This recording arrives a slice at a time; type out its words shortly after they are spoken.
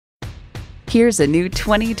Here's a new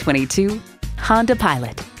 2022 Honda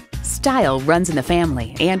Pilot. Style runs in the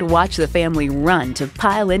family, and watch the family run to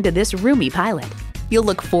pile into this roomy Pilot. You'll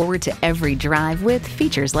look forward to every drive with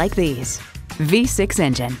features like these: V6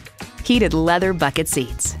 engine, heated leather bucket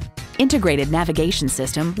seats, integrated navigation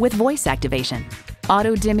system with voice activation,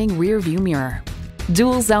 auto-dimming rear view mirror,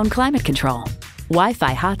 dual zone climate control,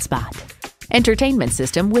 Wi-Fi hotspot, entertainment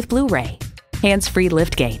system with Blu-ray, hands-free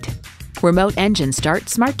liftgate, remote engine start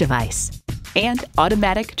smart device, and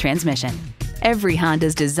automatic transmission. Every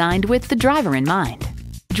Honda's designed with the driver in mind.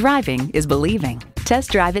 Driving is believing.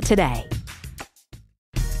 Test drive it today.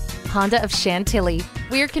 Honda of Chantilly.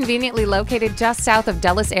 We're conveniently located just south of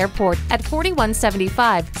Dulles Airport at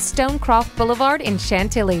 4175 Stonecroft Boulevard in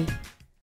Chantilly.